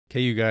Okay,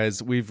 you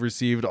guys, we've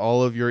received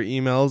all of your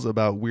emails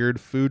about weird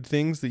food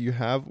things that you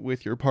have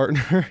with your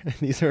partner, and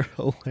these are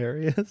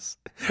hilarious.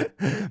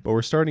 But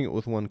we're starting it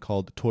with one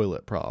called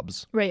toilet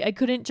probs. Right. I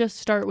couldn't just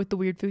start with the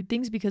weird food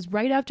things because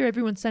right after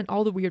everyone sent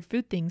all the weird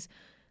food things,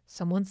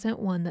 someone sent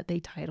one that they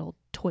titled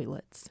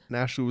toilets. And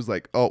Ashley was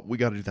like, oh, we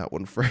got to do that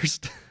one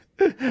first.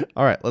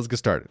 All right, let's get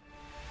started.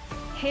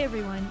 Hey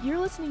everyone, you're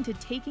listening to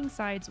Taking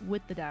Sides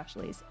with the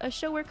Dashleys, a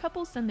show where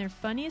couples send their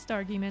funniest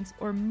arguments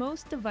or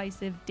most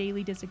divisive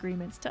daily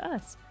disagreements to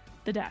us,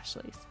 the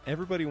Dashleys.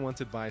 Everybody wants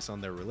advice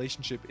on their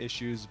relationship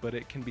issues, but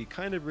it can be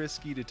kind of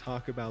risky to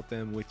talk about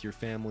them with your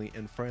family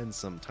and friends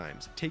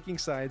sometimes. Taking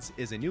Sides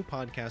is a new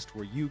podcast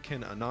where you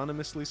can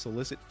anonymously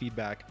solicit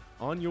feedback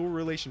on your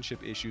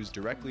relationship issues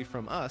directly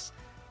from us,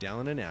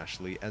 Dallin and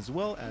Ashley, as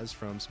well as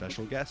from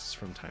special guests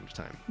from time to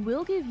time.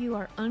 We'll give you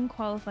our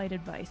unqualified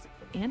advice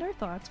and our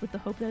thoughts with the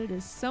hope that it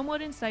is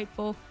somewhat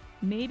insightful,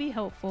 maybe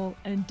helpful,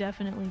 and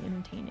definitely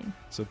entertaining.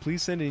 So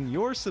please send in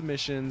your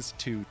submissions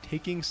to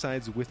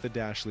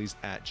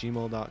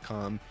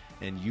takingsideswiththedashleys@gmail.com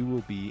and you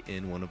will be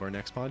in one of our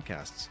next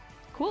podcasts.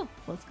 Cool,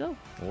 let's go.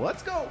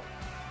 Let's go!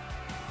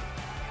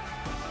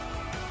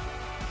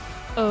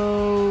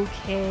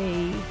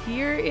 Okay,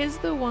 here is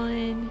the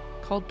one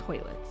called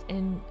toilets.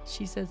 And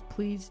she says,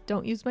 please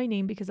don't use my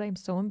name because I am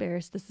so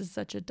embarrassed. This is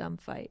such a dumb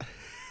fight.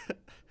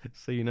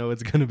 So you know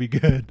it's going to be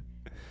good.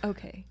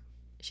 Okay.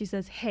 She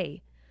says,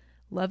 hey,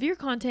 love your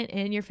content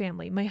and your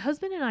family. My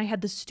husband and I had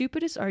the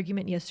stupidest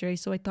argument yesterday,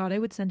 so I thought I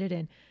would send it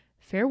in.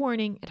 Fair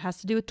warning, it has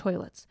to do with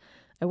toilets.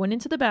 I went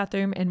into the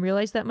bathroom and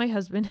realized that my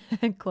husband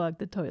had clogged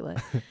the toilet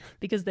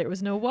because there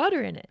was no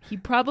water in it. He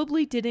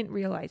probably didn't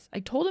realize. I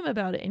told him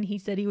about it and he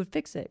said he would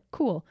fix it.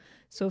 Cool.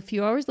 So a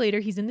few hours later,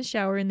 he's in the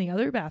shower in the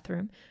other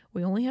bathroom.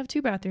 We only have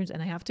 2 bathrooms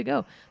and I have to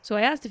go. So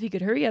I asked if he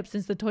could hurry up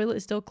since the toilet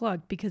is still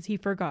clogged because he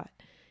forgot.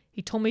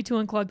 He told me to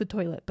unclog the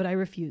toilet, but I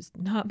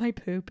refused. Not my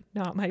poop,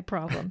 not my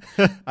problem.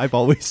 I've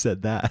always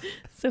said that.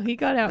 So he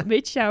got out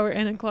mid-shower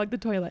and unclogged the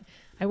toilet.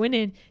 I went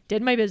in,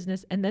 did my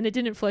business, and then it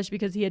didn't flush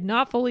because he had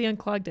not fully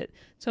unclogged it.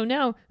 So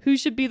now, who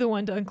should be the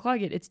one to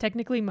unclog it? It's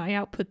technically my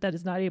output that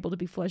is not able to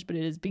be flushed, but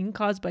it is being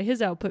caused by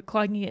his output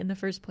clogging it in the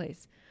first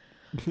place.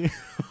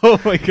 Oh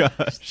my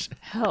gosh.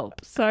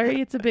 Help. Sorry,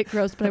 it's a bit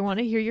gross, but I want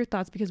to hear your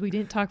thoughts because we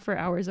didn't talk for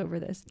hours over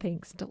this.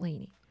 Thanks,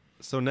 Delaney.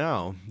 So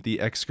now the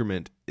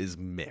excrement is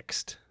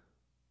mixed.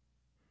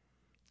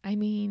 I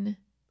mean,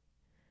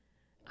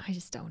 I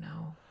just don't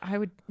know. I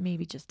would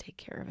maybe just take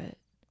care of it.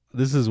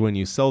 This is when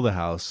you sell the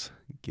house,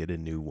 get a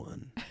new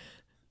one.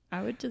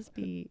 I would just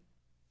be...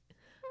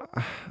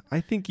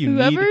 I think you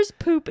Whoever's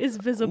poop is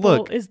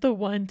visible is the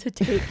one to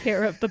take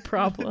care of the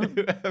problem.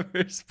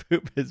 Whoever's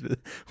poop is...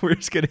 We're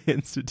just going to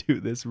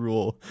institute this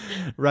rule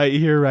right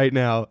here, right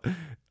now.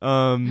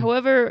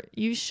 However,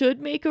 you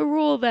should make a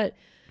rule that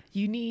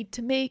you need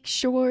to make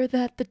sure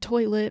that the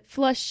toilet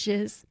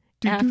flushes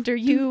after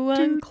you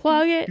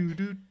unclog it.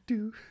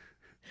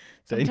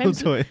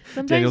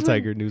 Daniel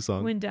Tiger, new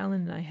song. When Dallin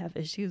and I have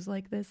issues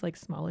like this, like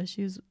small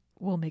issues,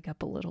 we'll make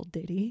up a little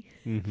ditty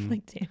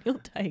like Daniel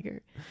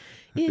Tiger.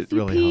 If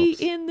you pee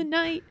in the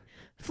night,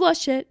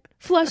 flush it,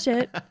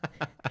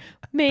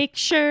 make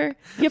sure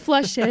you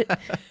flush it.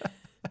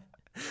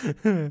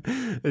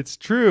 It's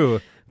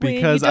true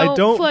because when you I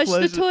don't flush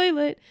the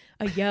toilet,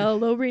 a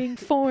yellow ring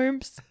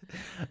forms.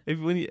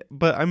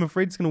 But I'm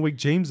afraid it's going to wake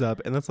James up,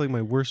 and that's like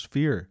my worst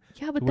fear.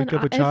 Yeah, but wake then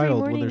up a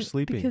child when they're morning,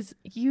 sleeping. Because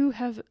you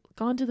have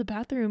gone to the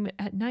bathroom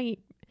at night,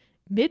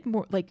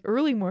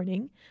 early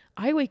morning.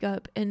 I wake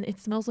up and it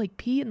smells like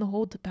pee in the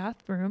whole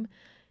bathroom,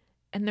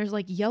 and there's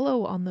like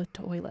yellow on the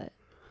toilet.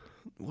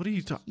 What are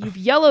you talking? You've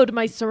yellowed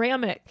my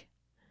ceramic.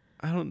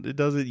 It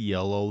doesn't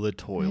yellow the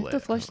toilet. You have to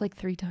flush like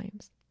 3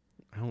 times.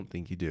 I don't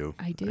think you do.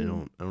 I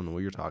do. I don't know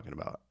what you're talking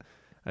about.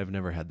 I've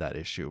never had that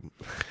issue.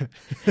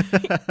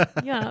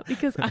 Yeah,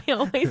 because I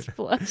always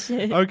flush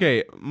it.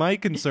 Okay, my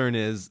concern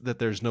is that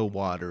there's no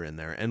water in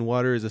there, and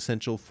water is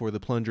essential for the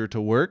plunger to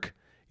work.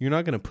 You're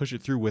not going to push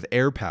it through with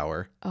air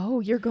power. Oh,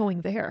 you're going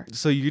there.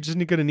 So you're just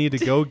going to need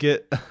to go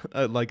get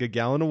like a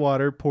gallon of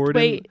water, pour it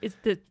in. Wait, is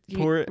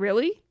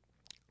really?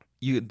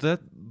 The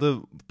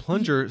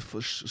plunger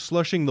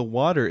slushing the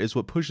water is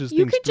what pushes things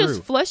through. You can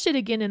just flush it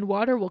again and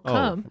water will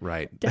come. Oh,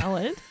 right.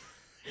 Dallin.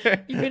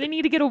 You're going to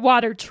need to get a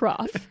water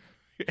trough.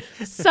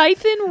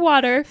 Siphon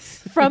water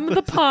from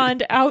the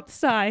pond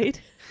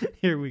outside.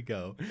 Here we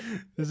go.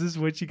 This is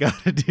what you got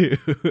to do.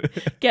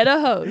 Get a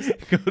hose.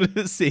 Go to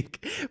the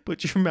sink,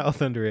 put your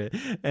mouth under it,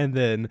 and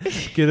then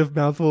get a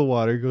mouthful of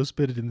water, go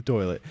spit it in the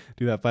toilet.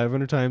 Do that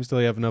 500 times till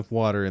you have enough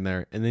water in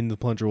there, and then the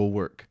plunger will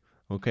work.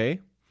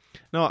 Okay?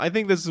 No, I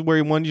think this is where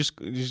you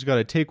just got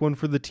to take one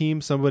for the team.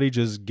 Somebody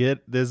just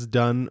get this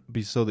done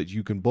so that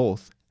you can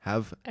both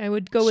have I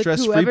would go with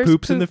stress-free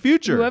poops in the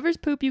future. Whoever's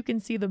poop you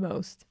can see the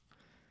most.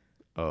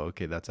 Oh,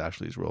 okay. That's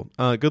Ashley's rule.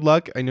 Good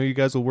luck. I know you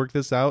guys will work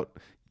this out.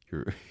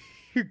 You're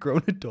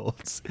grown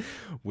adults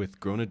with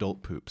grown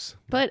adult poops.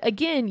 But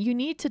again, you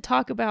need to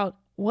talk about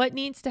what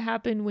needs to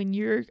happen when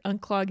you're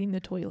unclogging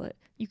the toilet.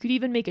 You could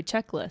even make a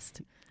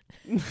checklist.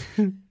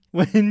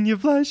 When you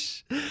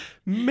flush,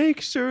 make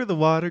sure the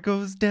water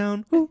goes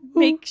down. Ooh, ooh.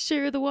 Make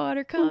sure the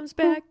water comes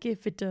back.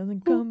 If it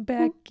doesn't come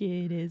back,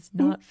 it is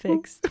not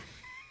fixed.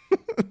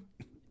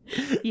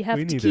 You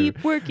have to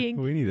keep working.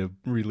 We need to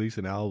release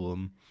an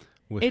album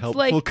with It's helpful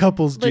like-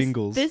 couples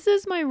jingles. This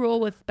is my rule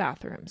with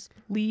bathrooms.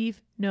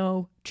 Leave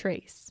no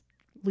trace.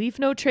 Leave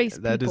no trace,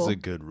 That is people. a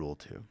good rule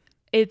too.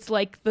 It's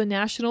like the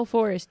National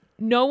Forest.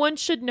 No one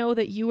should know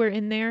that you are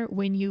in there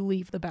when you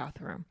leave the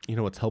bathroom. You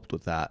know what's helped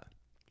with that?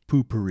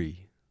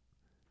 Poopery.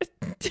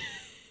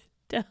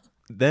 Duh.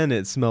 Then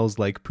it smells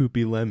like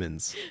poopy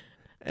lemons.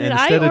 Did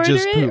I order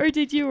it or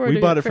did you order it?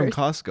 We bought it from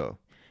first? Costco.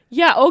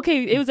 Yeah,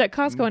 okay. It was at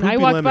Costco and I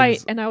Poopy walked by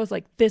lemons. and I was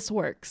like, this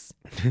works.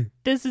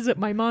 This is it.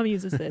 My mom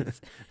uses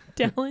this.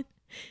 Dallin.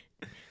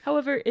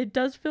 However, it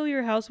does fill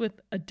your house with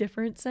a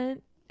different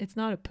scent. It's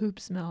not a poop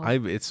smell.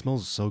 It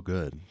smells so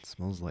good. It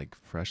smells like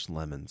fresh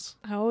lemons.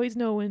 I always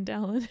know when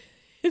Dallin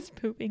is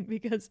pooping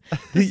because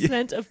the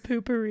scent of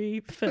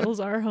poopery fills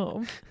our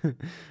home.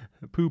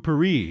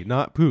 Poopery,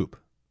 not poop.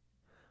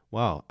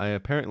 Wow. I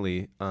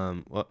apparently,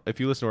 well, if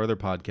you listen to our other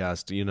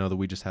podcast, you know that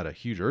we just had a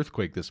huge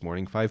earthquake this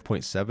morning,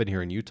 5.7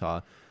 here in Utah.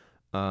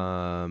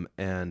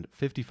 And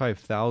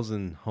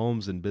 55,000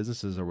 homes and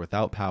businesses are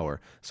without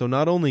power. So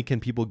not only can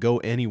people go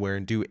anywhere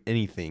and do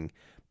anything,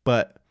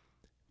 but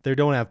they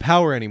don't have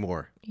power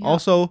anymore. Yeah.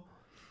 Also,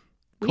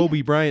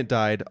 Kobe Bryant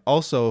died.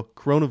 Also,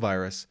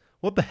 coronavirus.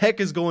 What the heck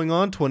is going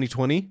on,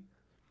 2020? It's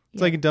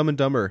Yeah. like in Dumb and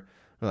Dumber.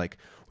 They're like,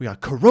 we got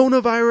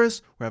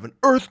coronavirus. We're having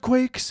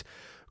earthquakes.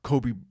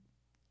 Kobe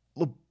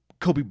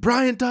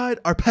Bryant died.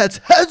 Our pets'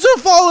 heads are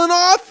falling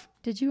off.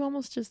 Did you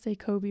almost just say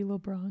Kobe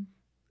LeBron?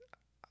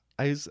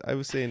 I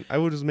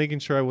was making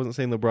sure I wasn't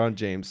saying LeBron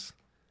James,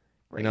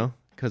 Right. you know,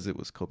 because it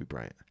was Kobe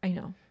Bryant. I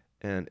know.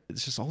 And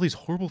it's just all these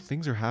horrible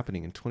things are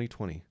happening in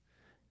 2020.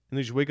 And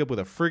then you wake up with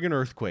a friggin'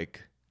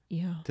 earthquake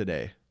Yeah.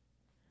 today.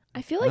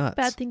 I feel like Nuts.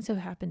 bad things have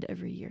happened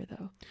every year,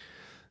 though.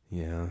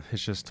 Yeah,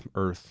 it's just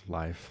Earth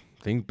life.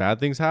 Bad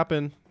things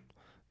happen.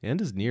 The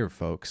end is near,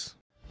 folks.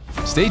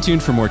 Stay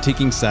tuned for more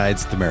Taking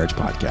Sides, the Marriage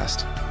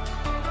Podcast.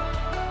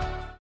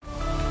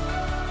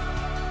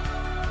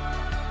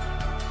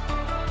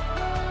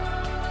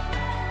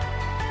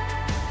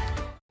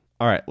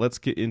 All right, let's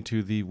get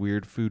into the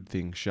weird food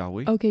thing, shall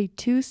we? Okay,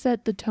 to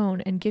set the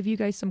tone and give you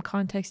guys some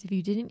context, if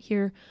you didn't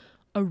hear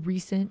a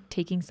recent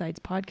Taking Sides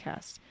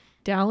podcast,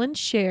 Dallin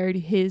shared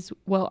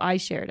I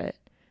shared it.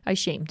 I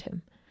shamed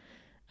him.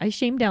 I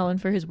shamed Dallin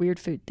for his weird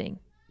food thing.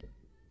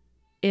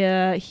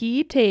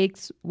 He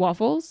takes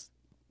waffles,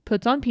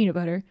 puts on peanut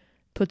butter,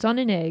 puts on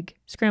an egg,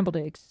 scrambled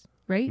eggs,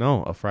 right?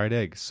 No, a fried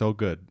egg. So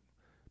good.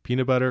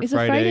 Peanut butter, Is a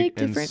fried, fried egg and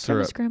different from a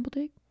syrup. scrambled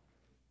egg?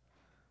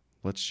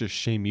 Let's just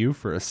shame you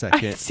for a I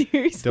second.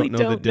 seriously Don't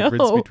know the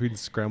difference between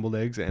scrambled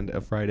eggs and a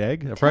fried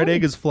egg. A fried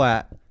egg is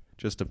flat.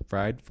 Just a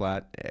fried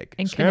flat egg.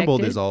 And Scrambled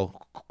connected? is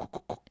all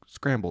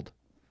scrambled.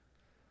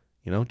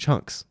 You know,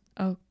 chunks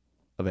Oh,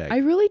 of egg. I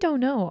really don't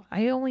know.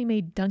 I only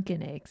made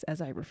Dunkin' eggs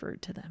as I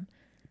referred to them.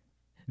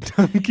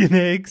 Dunkin'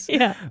 eggs?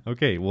 Yeah.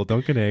 Okay, well,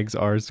 Dunkin' eggs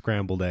are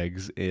scrambled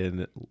eggs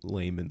in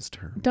layman's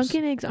terms.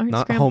 Dunkin' eggs aren't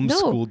Not scrambled.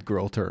 No. homeschooled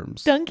girl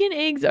terms. Dunkin'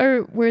 eggs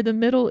are where the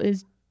middle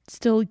is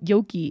still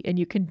yolky and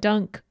you can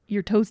dunk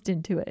your toast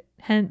into it.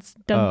 Hence,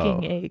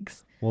 dunking Oh.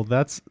 eggs. Well,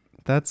 that's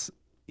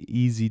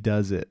easy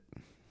does it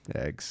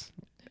eggs.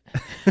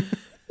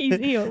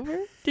 Easy over?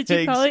 Did you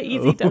Eggs call it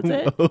easy does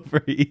it?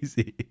 Over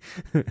easy.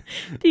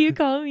 Do you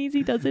call them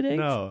easy does it eggs?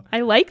 No.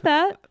 I like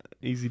that.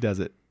 Easy does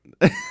it.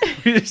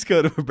 We just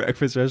go to a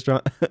breakfast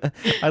restaurant.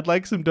 I'd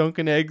like some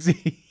Dunkin' eggs.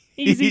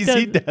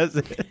 Easy does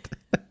it.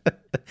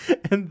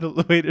 And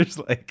the waiter's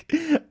like,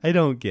 I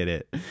don't get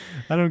it.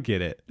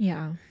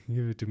 Yeah.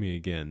 Give it to me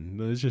again.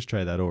 Let's just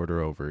try that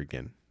order over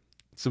again.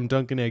 Some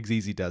Dunkin' eggs,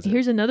 easy does it.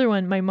 Here's another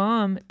one. My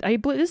mom,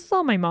 this is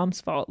all my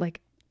mom's fault.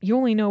 Like, you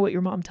only know what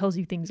your mom tells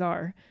you things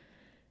are.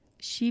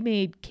 She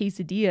made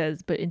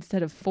quesadillas, but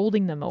instead of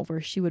folding them over,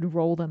 she would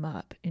roll them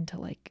up into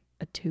like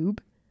a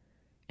tube.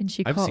 And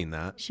I've seen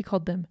that. She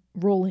called them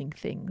rolling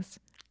things.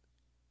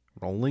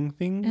 Rolling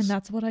things? And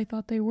that's what I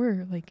thought they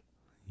were. Like,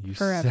 You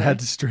forever.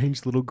 sad,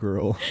 strange little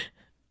girl.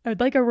 I would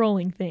like a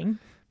rolling thing.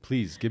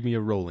 Please give me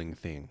a rolling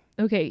thing.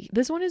 Okay,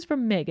 this one is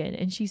from Megan,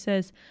 and she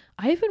says,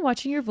 I have been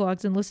watching your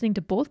vlogs and listening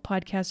to both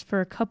podcasts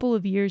for a couple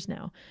of years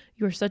now.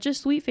 You are such a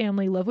sweet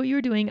family. Love what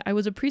you're doing. I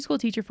was a preschool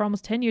teacher for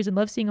almost 10 years and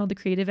love seeing all the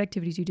creative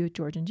activities you do with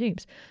George and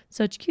James.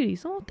 Such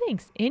cuties. Oh,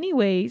 thanks.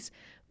 Anyways,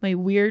 my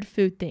weird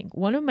food thing.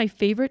 One of my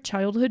favorite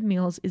childhood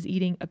meals is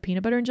eating a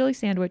peanut butter and jelly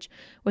sandwich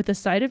with a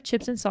side of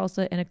chips and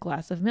salsa and a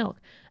glass of milk.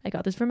 I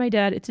got this from my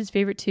dad. It's his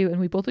favorite too, and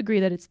we both agree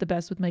that it's the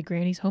best with my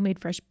granny's homemade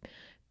fresh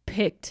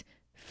picked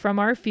from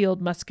our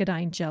field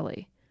muscadine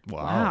jelly.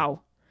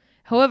 Wow.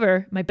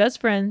 However, my best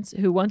friends,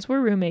 who once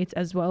were roommates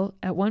as well,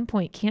 at one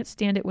point can't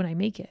stand it when I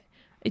make it.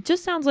 It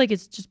just sounds like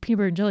it's just peanut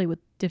butter and jelly with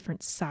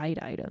different side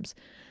items.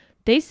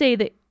 They say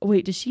that,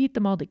 wait, does she eat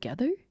them all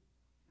together?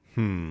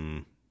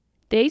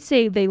 They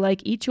say they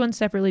like each one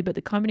separately, but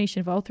the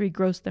combination of all three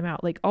gross them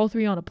out. Like all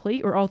three on a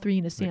plate or all three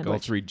in a sandwich. Like all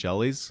three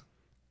jellies?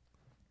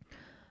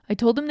 I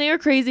told them they are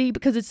crazy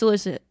because it's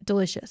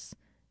delicious.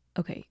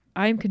 Okay,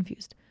 I'm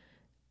confused.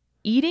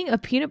 Eating a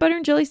peanut butter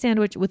and jelly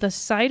sandwich with a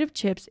side of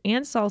chips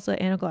and salsa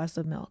and a glass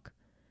of milk.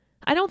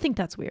 I don't think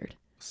that's weird.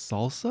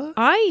 Salsa?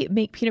 I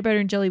make peanut butter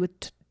and jelly with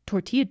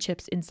tortilla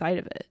chips inside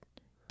of it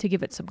to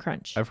give it some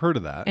crunch. I've heard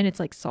of that. And it's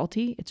like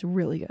salty. It's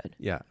really good.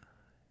 Yeah.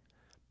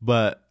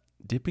 But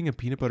dipping a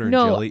peanut butter and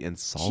jelly in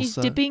salsa?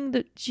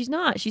 She's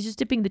not. She's just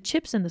dipping the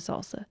chips in the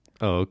salsa.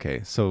 Oh,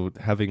 okay. So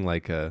having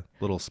like a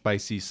little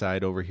spicy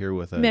side over here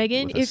with a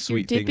Megan, with a if you're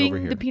sweet thing over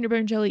dipping here. the peanut butter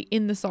and jelly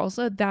in the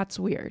salsa, that's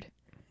weird.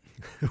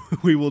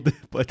 we will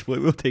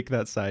take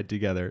that side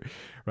together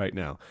right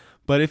now.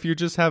 But if you're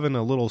just having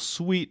a little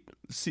sweet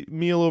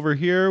meal over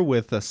here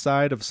with a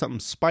side of something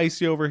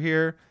spicy over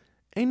here,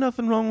 ain't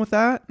nothing wrong with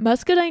that.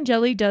 Muscadine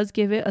jelly does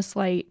give it a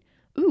slight,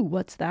 ooh,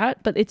 what's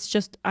that? But it's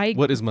just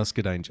What is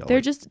muscadine jelly?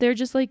 They're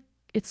just like,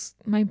 it's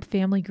my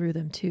family grew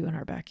them too in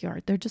our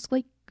backyard. They're just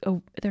like,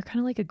 they're kind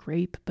of like a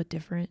grape but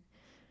different.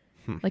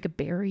 Like a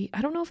berry.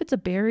 I don't know if it's a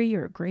berry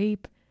or a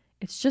grape.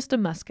 It's just a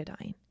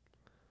muscadine.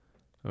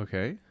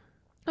 Okay.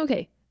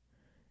 Okay.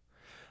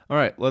 All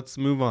right, let's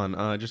move on.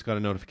 I just got a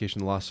notification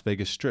the Las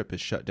Vegas Strip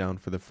is shut down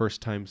for the first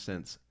time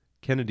since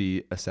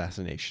Kennedy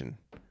assassination.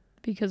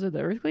 Because of the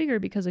earthquake or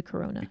because of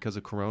Corona? Because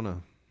of Corona.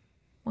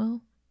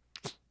 Well,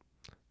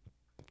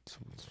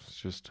 It's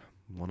just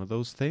one of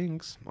those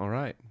things. All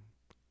right.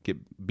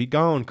 Be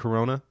gone,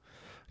 Corona.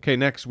 Okay,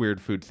 next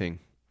weird food thing.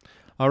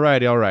 All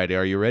righty.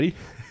 Are you ready?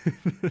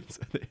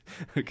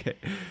 Okay.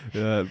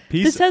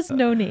 this has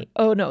no name.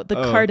 Oh, no, the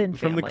Cardin family.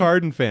 From the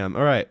Cardin fam.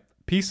 All right.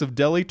 Piece of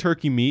deli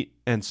turkey meat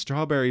and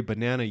strawberry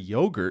banana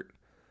yogurt.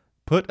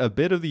 Put a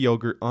bit of the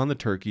yogurt on the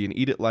turkey and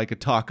eat it like a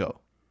taco.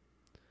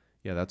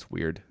 Yeah, that's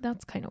weird.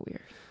 That's kind of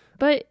weird.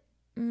 But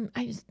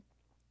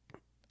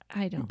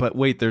I don't. But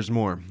wait, there's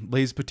more.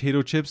 Lay's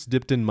potato chips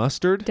dipped in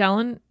mustard.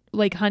 Dallin,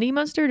 like honey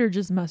mustard or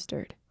just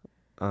mustard?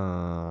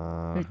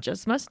 Or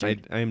just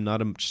mustard? I am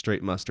not a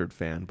straight mustard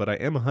fan, but I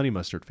am a honey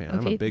mustard fan.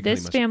 I'm a big this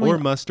honey mustard. family, or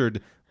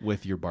mustard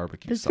with your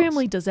barbecue This sauce.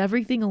 family does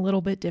everything a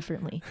little bit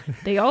differently.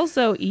 They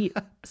also eat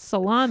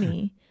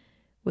salami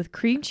with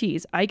cream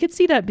cheese. I could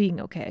see that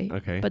being okay.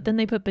 Okay. But then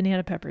they put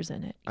banana peppers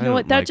in it. You I know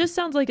what? don't That like just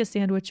sounds like a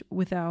sandwich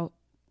without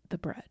the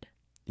bread.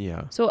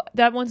 Yeah. So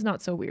that one's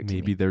not so weird to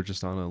Maybe me. they're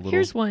just on a little...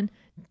 Here's one.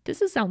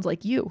 Sounds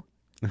like you.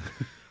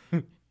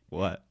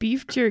 What?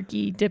 Beef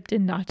jerky dipped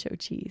in nacho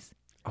cheese.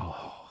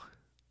 Oh.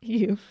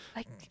 You.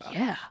 Like,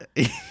 yeah.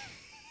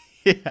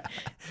 Yeah.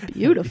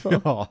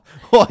 Beautiful.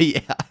 Oh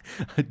yeah.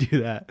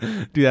 Do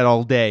that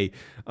all day.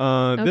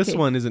 This Okay.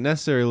 one isn't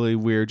necessarily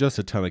weird, just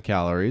a ton of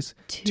calories.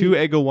 2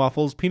 Eggo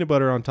waffles, peanut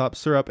butter on top,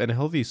 syrup, and a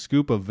healthy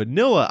scoop of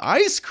vanilla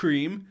ice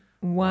cream.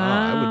 Wow.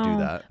 I would do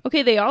that.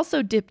 Okay, they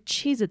also dip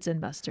Cheez-Its in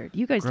mustard.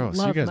 You guys Gross.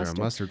 love You guys mustard.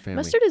 are a mustard family.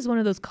 Mustard is one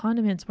of those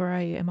condiments where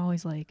I am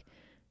always like,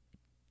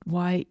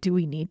 why do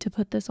we need to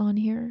put this on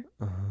here?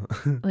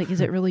 Like, is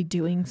it really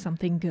doing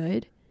something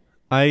good?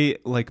 I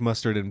like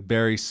mustard in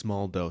very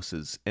small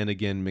doses, and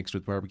again mixed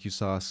with barbecue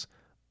sauce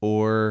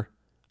or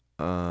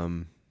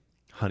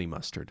honey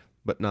mustard,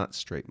 but not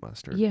straight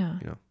mustard. Yeah.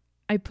 You know.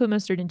 I put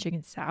mustard in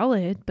chicken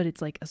salad, but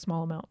it's like a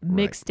small amount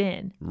mixed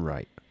in.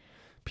 Right.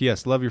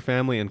 P.S. Love your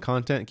family and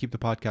content. Keep the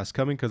podcast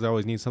coming because I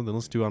always need something to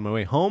listen to on my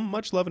way home.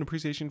 Much love and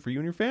appreciation for you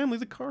and your family,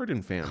 the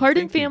Cardin family.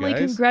 Cardin family,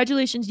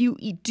 congratulations. You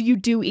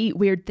do eat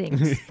weird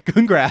things.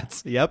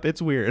 Congrats. Yep,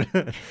 it's weird.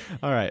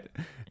 All right.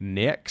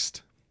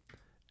 Next.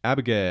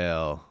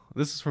 Abigail.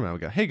 This is from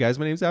Abigail. Hey guys,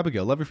 my name's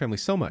Abigail. Love your family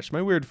so much.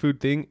 My weird food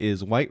thing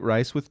is white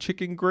rice with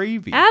chicken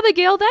gravy.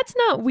 Abigail, that's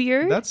not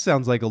weird. That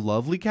sounds like a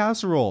lovely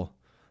casserole.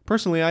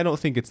 Personally, I don't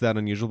think it's that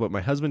unusual, but my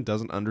husband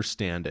doesn't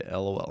understand it.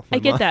 LOL. I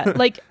get that.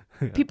 Like,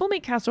 people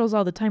make casseroles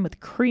all the time with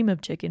cream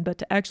of chicken, but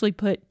to actually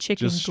put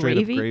chicken Just straight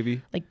up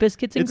gravy? like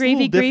biscuits and It's a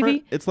little gravy,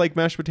 different. It's like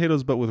mashed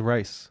potatoes, but with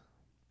rice.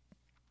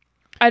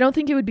 I don't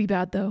think it would be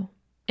bad though.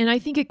 And I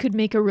think it could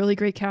make a really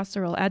great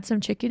casserole. Add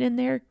some chicken in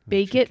there,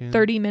 bake it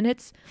 30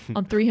 minutes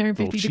on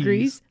 350 Little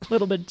degrees, a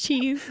little bit of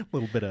cheese, A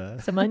little bit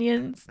of some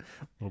onions.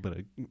 A little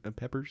bit of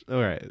peppers. All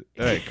right,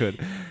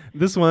 good.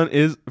 This one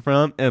is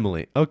from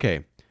Emily.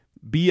 Okay,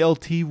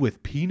 BLT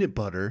with peanut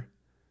butter.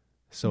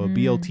 So a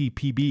BLT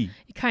PB.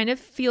 It kind of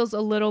feels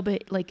a little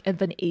bit like of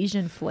an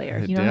Asian flair.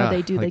 You know how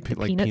they do like the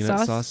peanut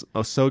sauce?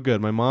 Oh, so good.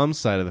 My mom's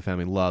side of the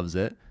family loves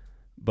it,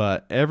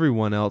 but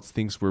everyone else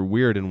thinks we're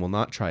weird and will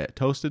not try it.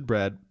 Toasted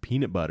bread,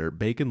 peanut butter,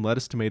 bacon,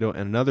 lettuce, tomato,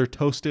 and another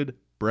toasted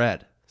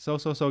bread. So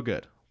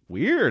good.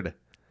 Weird.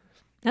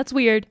 That's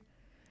weird.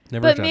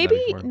 Never But tried that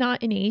maybe before.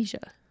 not in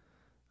Asia.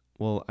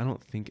 Well, I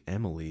don't think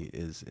Emily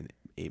is.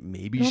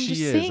 Maybe No, I'm she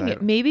just is. saying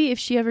it. Maybe if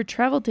she ever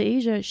traveled to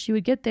Asia, she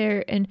would get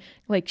there and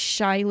like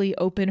shyly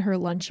open her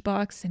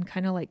lunchbox and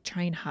kind of like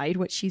try and hide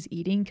what she's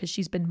eating because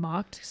she's been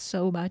mocked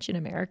so much in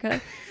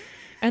America.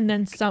 And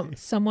then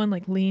someone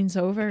like leans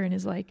over and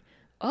is like,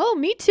 "Oh,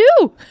 me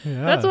too.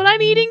 That's what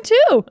I'm eating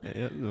too."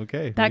 Yeah,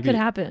 okay. That could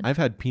happen. I've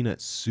had peanut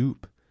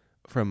soup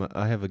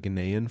I have a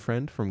Ghanaian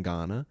friend from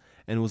Ghana,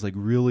 and it was like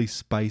really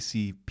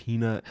spicy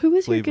peanut Who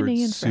is your flavored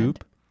Ghanaian soup.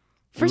 friend?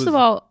 First of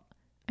all,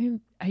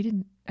 I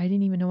didn't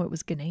even know it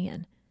was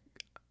Ghanaian.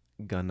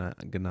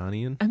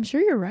 Ghanaian? I'm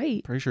sure you're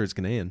right. Pretty sure it's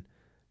Ghanaian.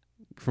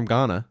 from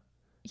Ghana.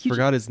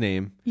 Forgot his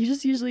name. You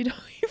just usually don't.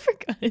 You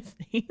forgot his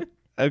name.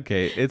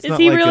 Okay, it's Is not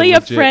he like really a a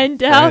legit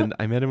friend out?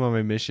 I met him on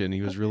my mission.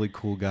 He was a really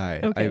cool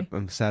guy. Okay.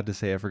 I'm sad to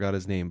say I forgot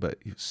his name, but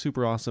he was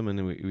super awesome,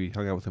 and we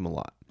hung out with him a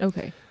lot.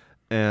 Okay.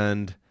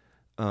 And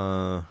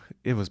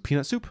it was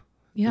peanut soup.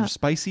 It Yeah. was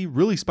spicy,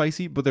 really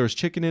spicy, but there was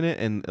chicken in it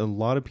and a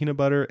lot of peanut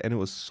butter, and it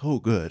was so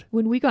good.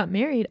 When we got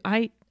married,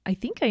 I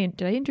think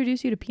did I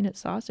introduce you to peanut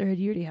sauce, or had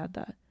you already had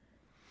that?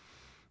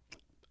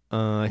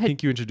 I Had-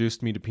 think you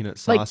introduced me to peanut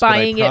sauce. Like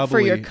buying but it for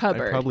your I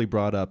cupboard. probably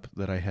brought up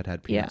that I had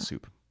peanut Yeah.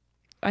 soup.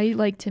 We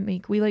like to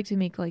make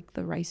like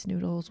the rice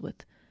noodles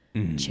with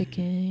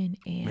chicken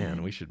and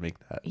Man, we should make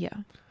that. yeah.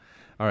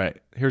 All right,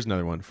 here's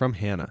another one from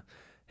Hannah.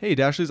 Hey,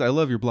 Dashleys, I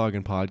love your blog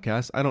and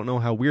podcast. I don't know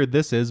how weird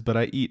this is, but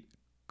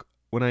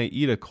when I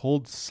eat a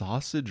cold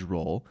sausage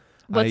roll.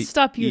 Let's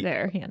stop you eat-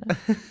 there, Hannah.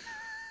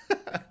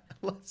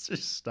 Let's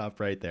just stop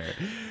right there.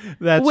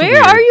 That's Where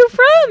weird. are you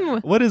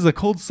from? What is a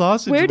cold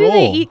sausage roll? Where do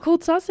they eat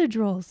cold sausage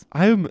rolls?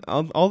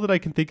 All that I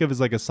can think of is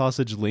like a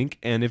sausage link,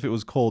 and if it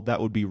was cold,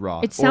 that would be raw.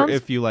 It sounds- or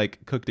if you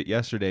like cooked it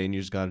yesterday and you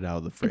just got it out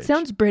of the fridge. It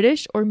sounds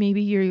British, or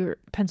maybe you're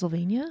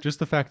Pennsylvania. Just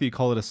the fact that you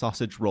call it a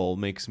sausage roll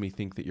makes me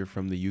think that you're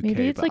from the UK.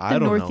 Maybe it's but like I the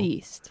don't know.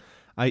 Northeast.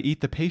 I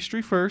eat the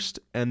pastry first,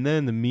 and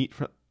then the meat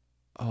from.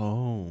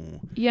 Oh.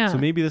 Yeah. So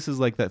maybe this is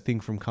like that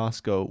thing from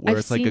Costco where I've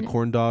it's like a seen-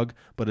 corn dog,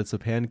 but it's a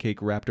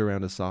pancake wrapped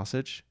around a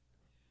sausage.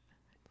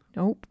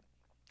 Nope.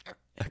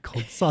 A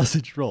cold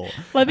sausage roll.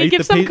 Let I me eat give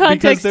the some because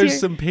context there's here.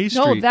 some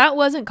pastry. No, that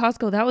wasn't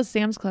Costco. That was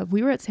Sam's Club.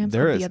 We were at Sam's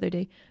There Club is. the other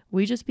day.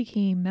 We just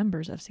became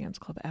members of Sam's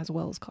Club as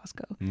well as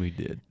Costco. We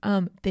did.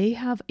 They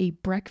have a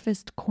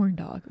breakfast corn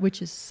dog, which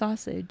is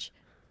sausage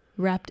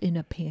wrapped in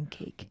a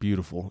pancake.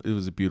 Beautiful. It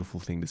was a beautiful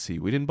thing to see.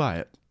 We didn't buy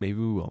it. Maybe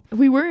we will.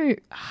 We were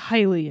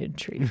highly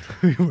intrigued.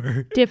 We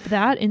were. Dip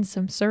that in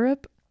some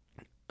syrup.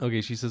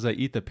 Okay, she says I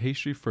eat the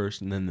pastry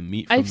first and then the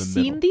meat from I've the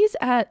seen middle. these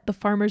at the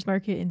farmer's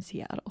market in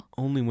Seattle.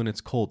 Only when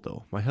it's cold,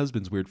 though. My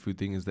husband's weird food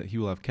thing is that he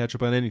will have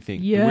ketchup on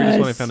anything. The weirdest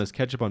one I Yes. found is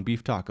ketchup on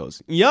beef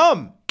tacos.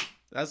 Yum!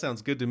 That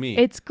sounds good to me.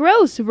 It's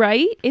gross,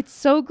 right? It's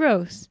so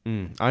gross.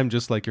 I'm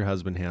just like your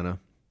husband, Hannah.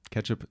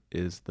 Ketchup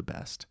is the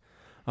best.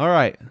 All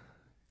right.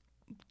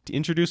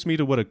 Introduce me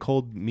to what a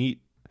cold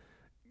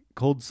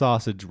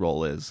sausage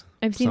roll is.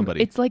 I've seen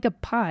Somebody. it's like a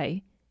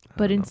pie,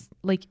 but don't it's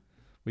like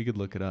We could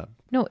look it up.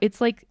 no,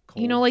 it's like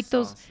Cold like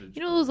those sausage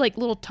those like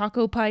little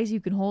taco pies you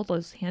can hold,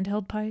 those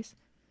handheld pies.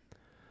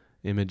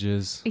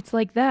 Images. It's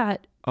like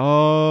that.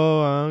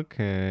 Oh,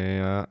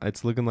 okay.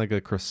 It's looking like a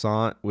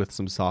croissant with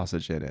some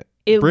sausage in it.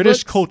 It British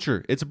looks-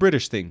 culture. It's a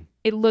British thing.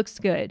 It looks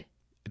good.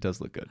 It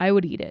does look good. I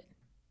would eat it.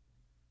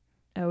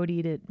 I would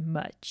eat it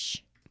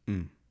much.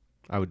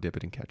 I would dip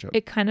it in ketchup.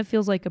 It kind of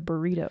feels like a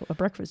burrito, a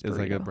breakfast burrito. It's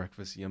like a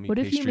breakfast yummy What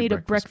if you pastry made a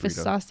breakfast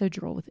burrito. sausage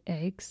roll with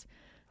eggs,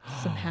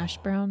 some hash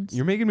browns?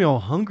 You're making me all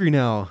hungry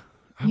now.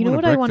 You know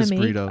what I want to make?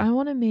 Burrito. I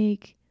want to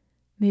make.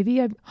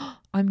 Maybe I'm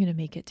gonna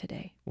make it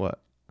today.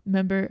 What?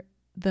 Remember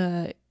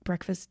the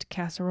breakfast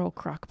casserole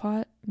crock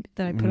pot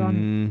that I put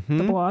on the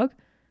Mhm. blog?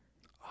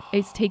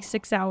 It takes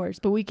 6 hours,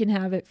 but we can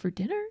have it for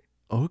dinner,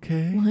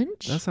 Okay.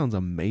 lunch. That sounds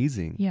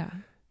amazing. Yeah.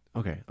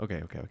 Okay.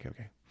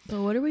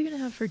 But what are we gonna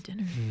have for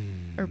dinner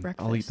or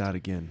breakfast? I'll eat that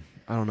again.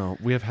 I don't know.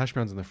 We have hash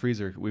browns in the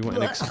freezer. We went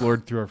and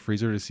explored through our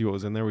freezer to see what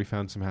was in there. We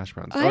found some hash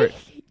browns. All I right.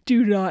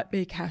 do not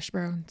make hash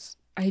browns.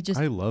 I just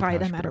I love buy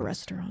hash them at a browns.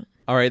 restaurant.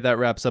 All right, that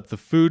wraps up the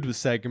food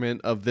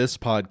segment of this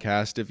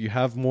podcast. If you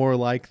have more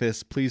like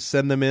this, please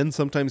send them in.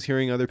 Sometimes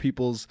hearing other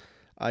people's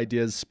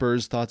ideas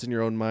spurs thoughts in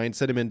your own mind.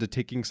 Send them in to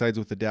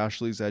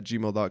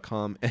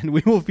takingsideswiththedashleys@gmail.com, and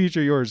we will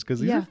feature yours because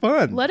these are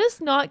fun. Let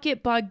us not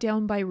get bogged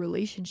down by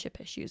relationship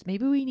issues.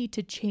 Maybe we need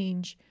to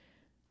change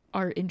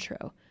our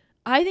intro.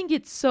 I think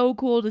it's so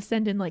cool to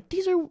send in like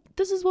this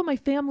is what my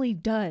family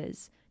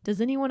does. Does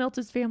anyone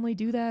else's family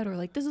do that? Or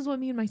like this is what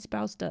me and my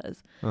spouse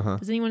does. Uh-huh.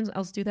 Does anyone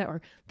else do that?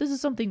 Or this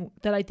is something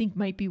that I think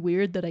might be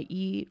weird that I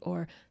eat,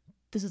 or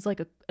this is like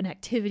an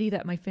activity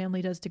that my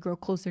family does to grow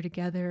closer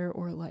together,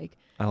 or like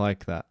I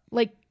like that.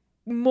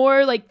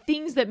 more like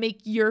things that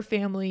make your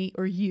family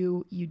or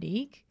you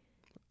unique.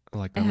 I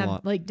like that And a have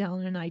lot. like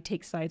Dallin and I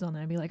take sides on that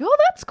and be like, oh,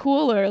 that's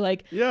cool. Or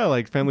like, Yeah,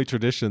 like family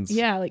traditions.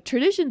 yeah, like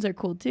traditions are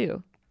cool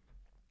too.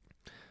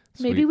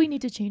 Maybe Sweet. we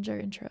need to change our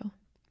intro.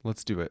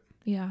 Let's do it.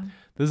 Yeah.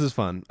 This is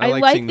fun. I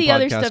like like seeing the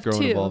other podcast stuff grow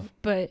and too, evolve.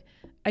 but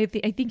I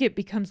think it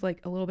becomes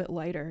like a little bit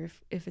lighter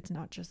if it's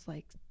not just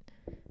like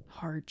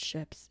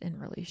hardships in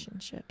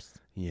relationships.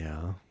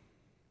 Yeah.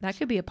 That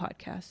could be a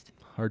podcast.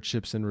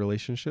 Hardships in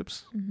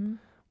relationships. Mm-hmm.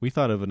 We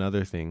thought of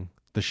another thing.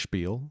 The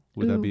spiel.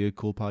 Would that Ooh. be a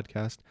cool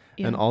podcast?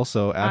 Yeah. And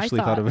also, Ashley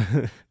thought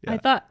of I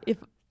thought if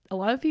a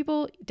lot of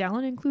people,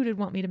 Dallin included,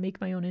 want me to make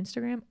my own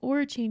Instagram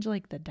or change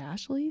like the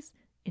Dashleys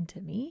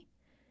into me.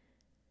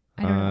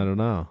 I don't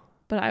know.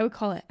 But I would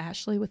call it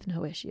Ashley with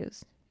no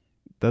issues.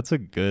 That's a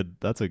good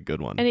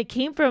one. And it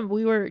came from,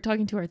 we were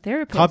talking to our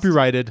therapist.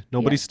 Copyrighted.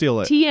 Nobody Yeah. steal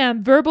it.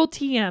 TM, verbal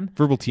TM.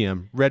 Verbal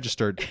TM.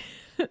 Registered.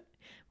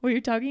 We were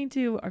talking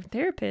to our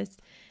therapist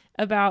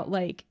about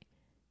like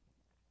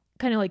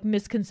kind of like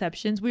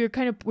misconceptions. We were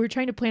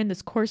trying to plan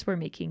this course we're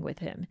making with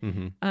him.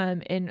 Mm-hmm.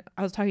 And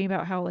I was talking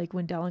about how like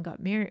when Dallin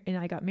got married and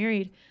I got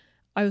married,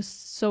 I was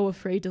so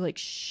afraid to like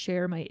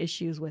share my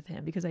issues with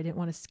him because I didn't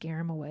want to scare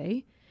him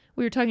away.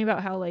 We were talking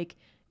about how like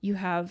you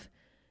have,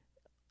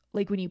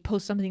 like when you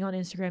post something on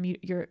Instagram,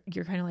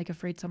 you're kind of like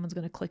afraid someone's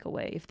going to click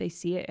away if they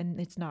see it and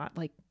it's not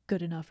like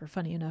good enough or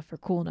funny enough or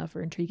cool enough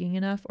or intriguing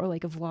enough, or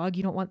like a vlog,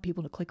 you don't want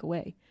people to click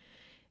away.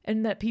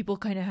 And that people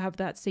kind of have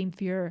that same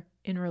fear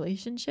in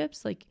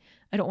relationships. Like,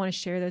 I don't want to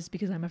share this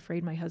because I'm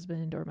afraid my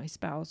husband or my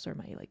spouse or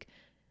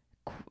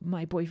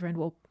my boyfriend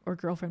will or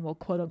girlfriend will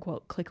quote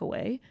unquote click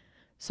away.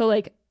 So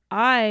like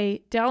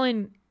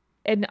Dallin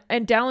and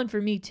Dallin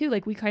for me too,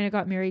 like we kind of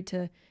got married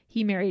to,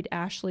 he married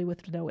Ashley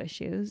with no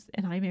issues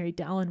and I married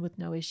Dallin with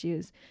no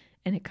issues.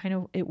 And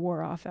it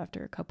wore off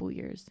after a couple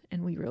years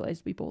and we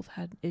realized we both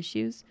had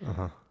issues.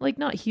 Like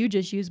not huge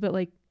issues, but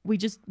like we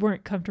just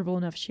weren't comfortable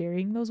enough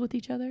sharing those with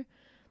each other.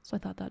 So I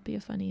thought that'd be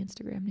a funny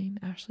Instagram name,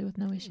 Ashley with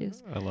no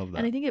issues. I love that.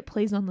 And I think it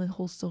plays on the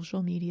whole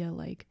social media,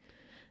 like,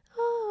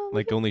 oh,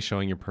 like only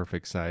showing your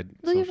perfect side.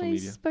 Look Social at my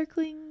media.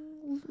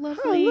 sparkling,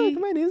 lovely. Oh,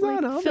 look, my name's like,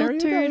 Anna. I'll marry a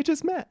guy I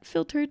just met.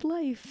 Filtered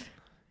life.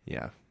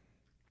 Yeah.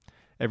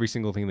 Every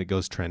single thing that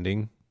goes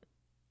trending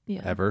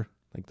ever,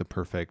 like the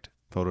perfect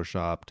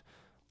photoshopped,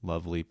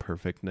 lovely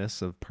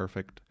perfectness of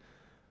perfect,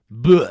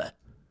 bleh,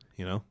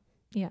 you know?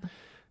 Yeah.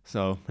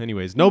 So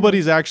anyways,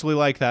 nobody's actually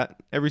like that.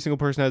 Every single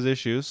person has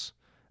issues.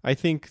 I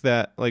think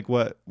that like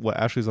what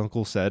Ashley's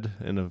uncle said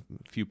in a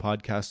few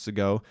podcasts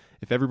ago,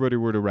 if everybody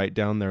were to write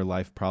down their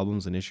life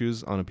problems and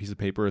issues on a piece of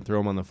paper and throw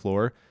them on the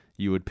floor,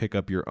 you would pick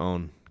up your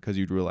own because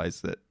you'd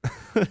realize that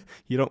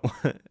you don't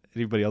want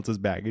anybody else's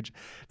baggage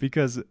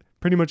because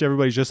pretty much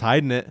everybody's just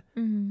hiding it.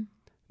 Mm-hmm.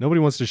 Nobody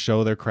wants to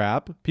show their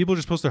crap. People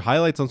just post their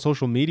highlights on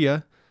social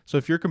media. So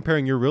if you're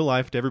comparing your real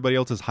life to everybody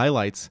else's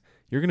highlights,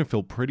 you're going to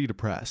feel pretty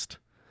depressed.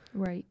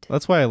 Right.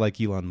 That's why I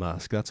like Elon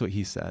Musk. That's what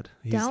he said.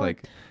 He's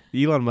like,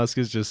 Elon Musk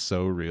is just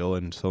so real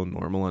and so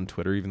normal on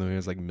Twitter, even though he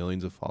has like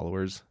millions of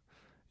followers.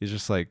 He's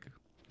just like,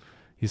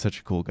 he's such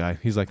a cool guy.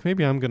 He's like,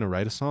 maybe I'm going to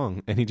write a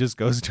song. And he just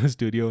goes to a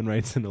studio and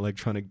writes an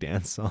electronic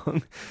dance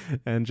song.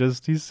 And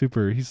just, he's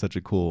such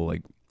a cool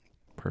like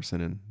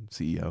person and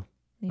CEO.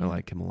 Yeah. I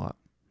like him a lot.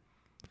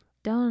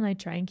 Dallin and I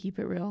try and keep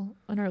it real.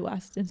 On our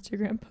last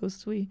Instagram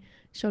post, we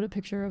showed a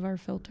picture of our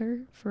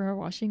filter for our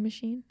washing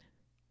machine.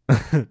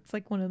 It's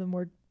like one of the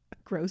more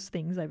gross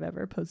things I've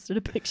ever posted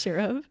a picture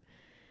of.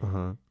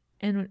 Uh-huh.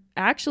 And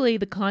actually,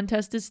 the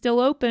contest is still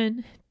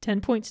open.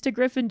 10 points to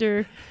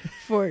Gryffindor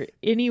for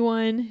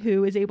anyone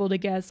who is able to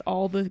guess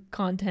all the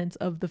contents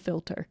of the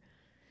filter.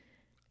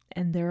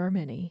 And there are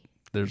many.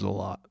 There's a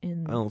lot. I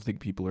don't think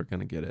people are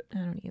going to get it. I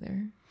don't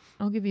either.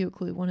 I'll give you a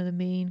clue. One of the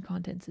main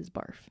contents is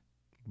barf.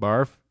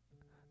 Barf?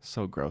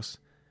 So gross.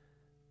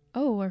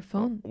 Oh, our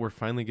phone. We're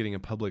finally getting a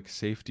public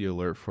safety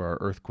alert for our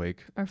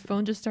earthquake. Our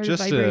phone just started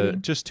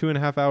vibrating. Just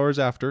 2.5 hours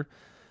after,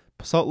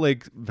 Salt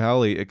Lake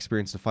Valley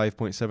experienced a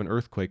 5.7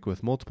 earthquake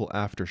with multiple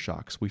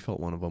aftershocks. We felt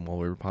one of them while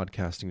we were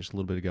podcasting just a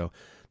little bit ago.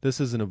 This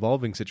is an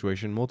evolving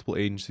situation. Multiple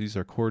agencies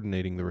are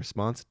coordinating the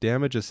response.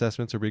 Damage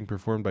assessments are being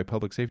performed by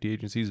public safety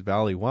agencies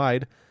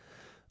valley-wide.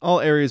 All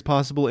areas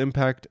possible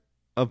impact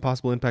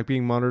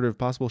being monitored. If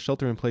possible,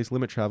 shelter in place,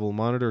 limit travel,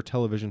 monitor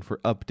television for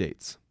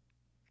updates.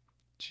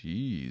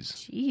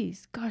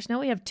 Jeez. Gosh, now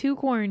we have 2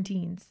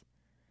 quarantines.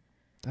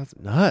 That's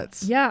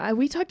nuts. Yeah,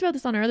 we talked about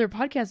this on our other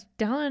podcast.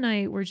 Dallin and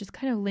I were just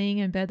kind of laying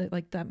in bed at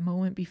like that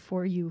moment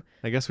before you.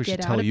 I guess we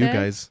should tell you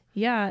guys.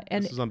 Yeah,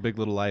 and this is on Big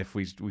Little Life.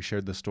 We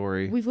shared the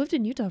story. We've lived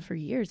in Utah for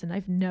years, and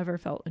I've never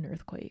felt an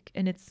earthquake,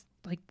 and it's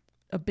like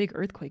a big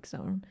earthquake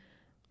zone.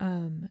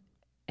 And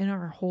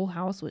our whole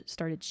house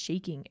started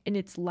shaking, and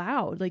it's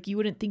loud. Like you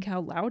wouldn't think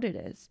how loud it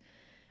is.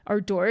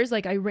 Our doors,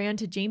 like I ran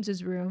to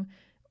James's room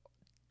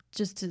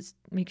just to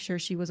make sure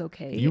she was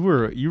okay. You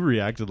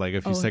reacted like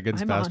a few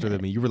seconds faster than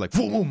me. You were like,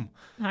 boom.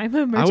 I'm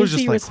emergency I was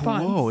just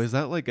response. Like, whoa, is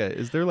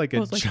there like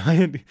a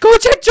giant... Go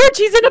check George,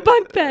 he's in a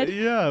bunk bed.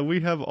 Yeah,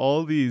 we have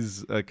all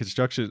these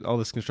construction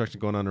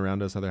going on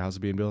around us, other houses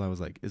being built. I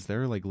was like, is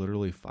there like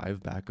literally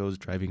 5 backhoes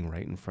driving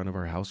right in front of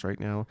our house right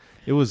now?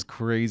 It was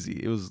crazy.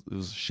 It was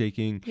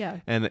shaking. Yeah.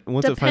 And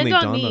once it finally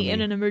dawned on me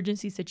in an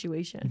emergency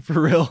situation. For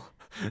real.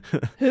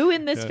 Who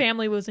in this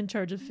family was in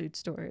charge of food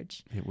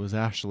storage? It was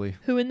Ashley.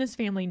 Who in this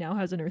family now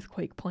has an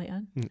earthquake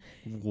plan?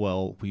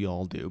 Well, we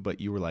all do,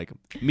 but you were like,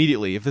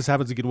 immediately, if this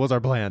happens again, what's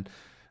our plan?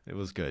 It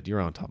was good. You're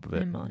on top of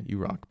it. You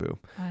rock, boo.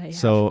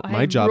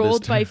 My job is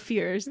by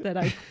fears that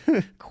I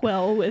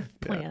quell with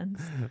plans.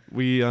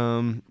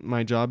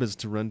 My job is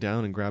to run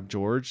down and grab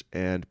George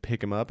and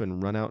pick him up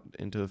and run out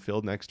into the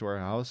field next to our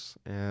house.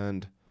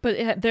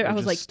 But I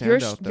was like,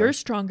 you're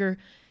stronger.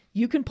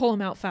 You can pull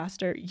him out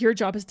faster. Your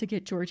job is to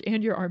get George,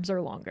 and your arms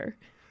are longer.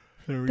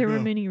 There were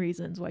many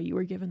reasons why you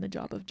were given the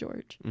job of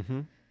George.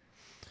 Mm-hmm.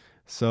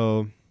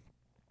 So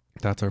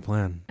that's our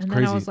plan. And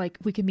then I was like,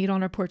 we can meet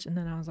on our porch. And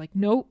then I was like,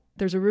 nope,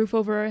 there's a roof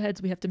over our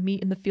heads. We have to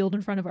meet in the field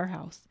in front of our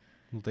house.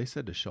 Well, they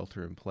said to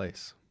shelter in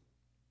place.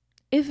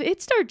 If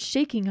it starts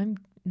shaking, I'm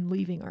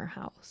leaving our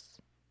house.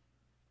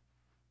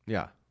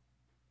 Yeah.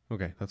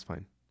 Okay, that's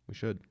fine. We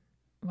should.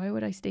 Why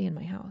would I stay in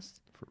my house?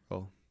 For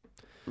real.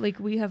 Like,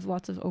 we have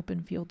lots of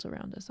open fields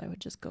around us. I would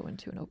just go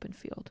into an open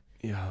field.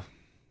 Yeah.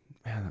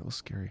 Man, that was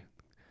scary.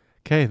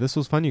 Okay, this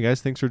was fun, you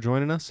guys. Thanks for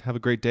joining us. Have a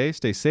great day.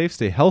 Stay safe.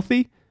 Stay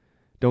healthy.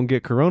 Don't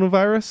get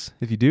coronavirus.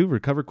 If you do,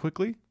 recover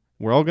quickly.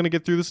 We're all going to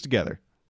get through this together.